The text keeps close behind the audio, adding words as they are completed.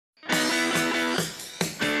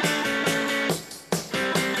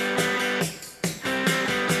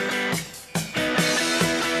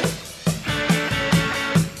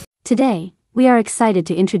Today, we are excited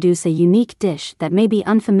to introduce a unique dish that may be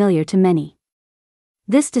unfamiliar to many.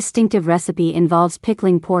 This distinctive recipe involves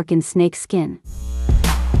pickling pork in snake skin.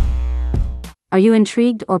 Are you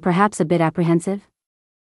intrigued or perhaps a bit apprehensive?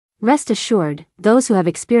 Rest assured, those who have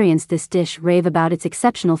experienced this dish rave about its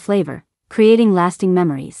exceptional flavor, creating lasting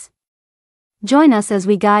memories. Join us as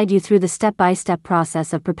we guide you through the step-by-step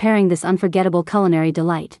process of preparing this unforgettable culinary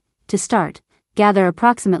delight. To start, gather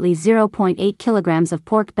approximately 0.8 kilograms of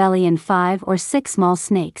pork belly and 5 or 6 small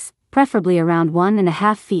snakes, preferably around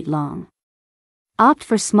 1.5 feet long. Opt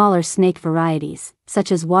for smaller snake varieties, such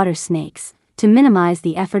as water snakes, to minimize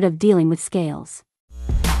the effort of dealing with scales.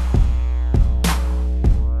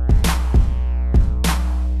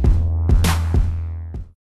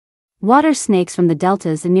 Water snakes from the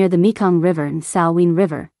deltas near the Mekong River and Salween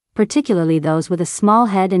River, particularly those with a small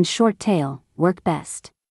head and short tail, work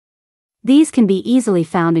best. These can be easily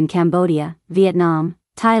found in Cambodia, Vietnam,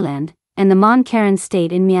 Thailand, and the Mon Karan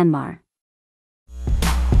state in Myanmar.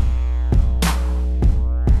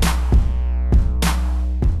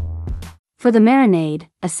 For the marinade,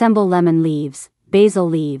 assemble lemon leaves, basil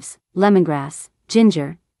leaves, lemongrass,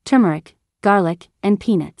 ginger, turmeric, garlic, and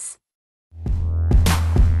peanuts.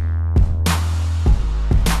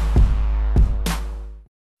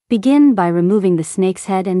 Begin by removing the snake's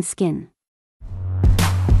head and skin.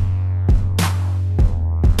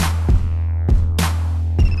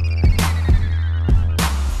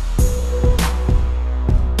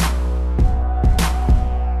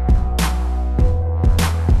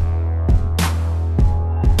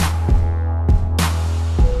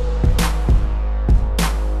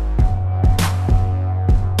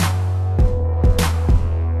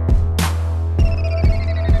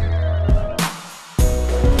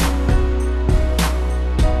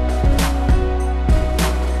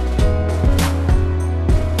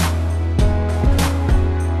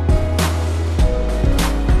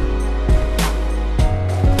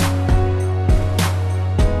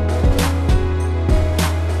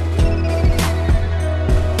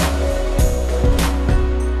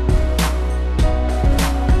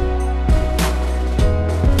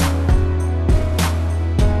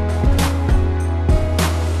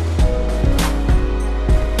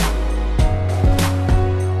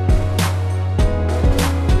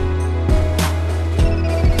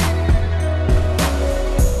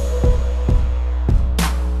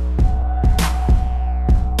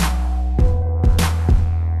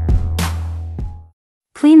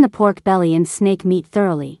 Clean the pork belly and snake meat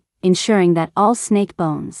thoroughly, ensuring that all snake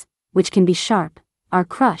bones, which can be sharp, are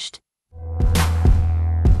crushed.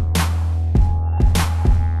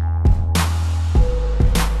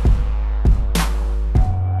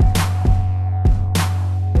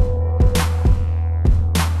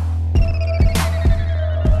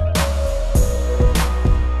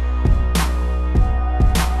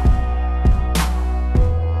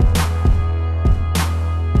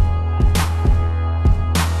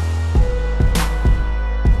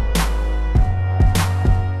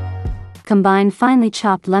 Combine finely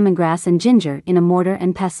chopped lemongrass and ginger in a mortar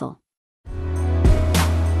and pestle.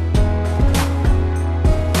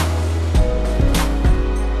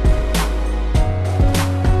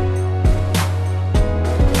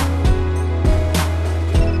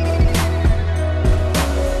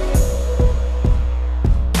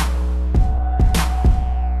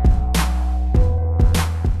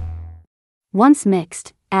 Once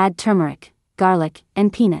mixed, add turmeric, garlic,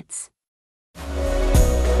 and peanuts.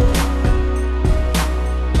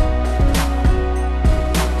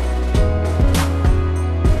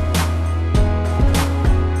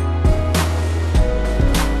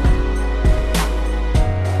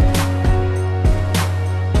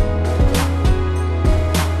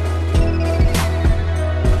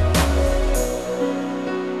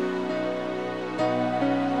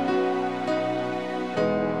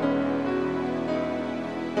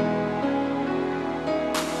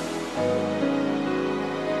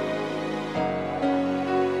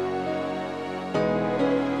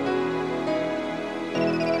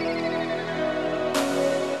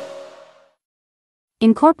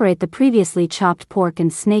 Incorporate the previously chopped pork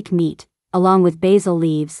and snake meat, along with basil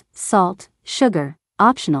leaves, salt, sugar,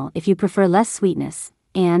 optional if you prefer less sweetness,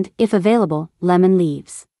 and, if available, lemon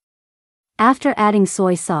leaves. After adding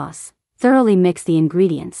soy sauce, thoroughly mix the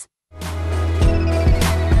ingredients.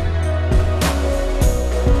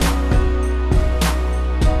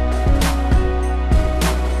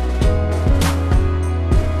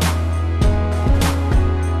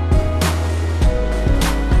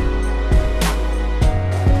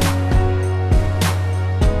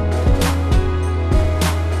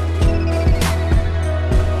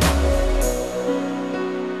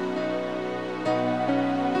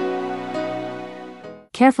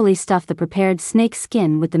 carefully stuff the prepared snake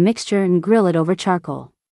skin with the mixture and grill it over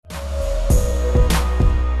charcoal.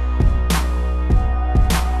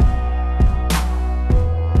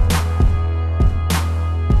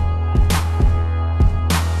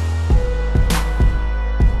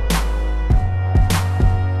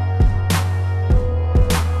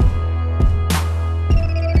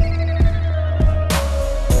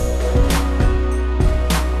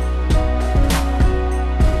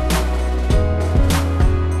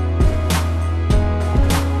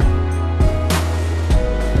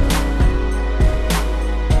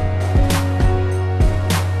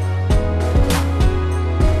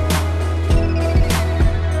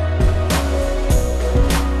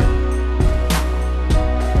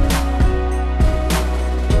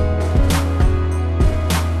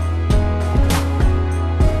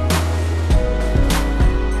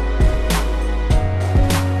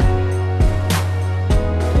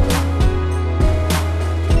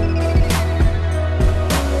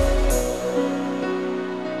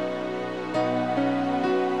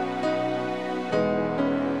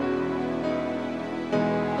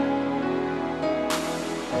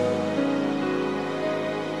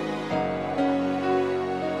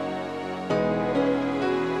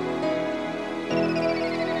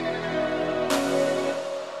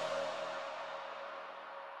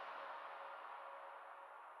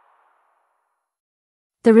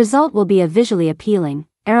 The result will be a visually appealing,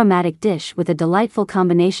 aromatic dish with a delightful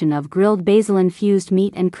combination of grilled basil-infused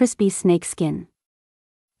meat and crispy snake skin.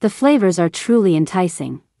 The flavors are truly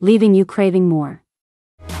enticing, leaving you craving more.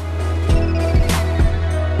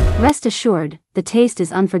 Rest assured, the taste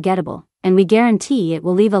is unforgettable, and we guarantee it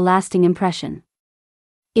will leave a lasting impression.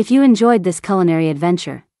 If you enjoyed this culinary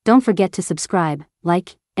adventure, don't forget to subscribe,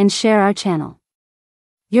 like, and share our channel.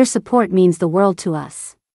 Your support means the world to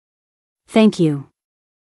us. Thank you.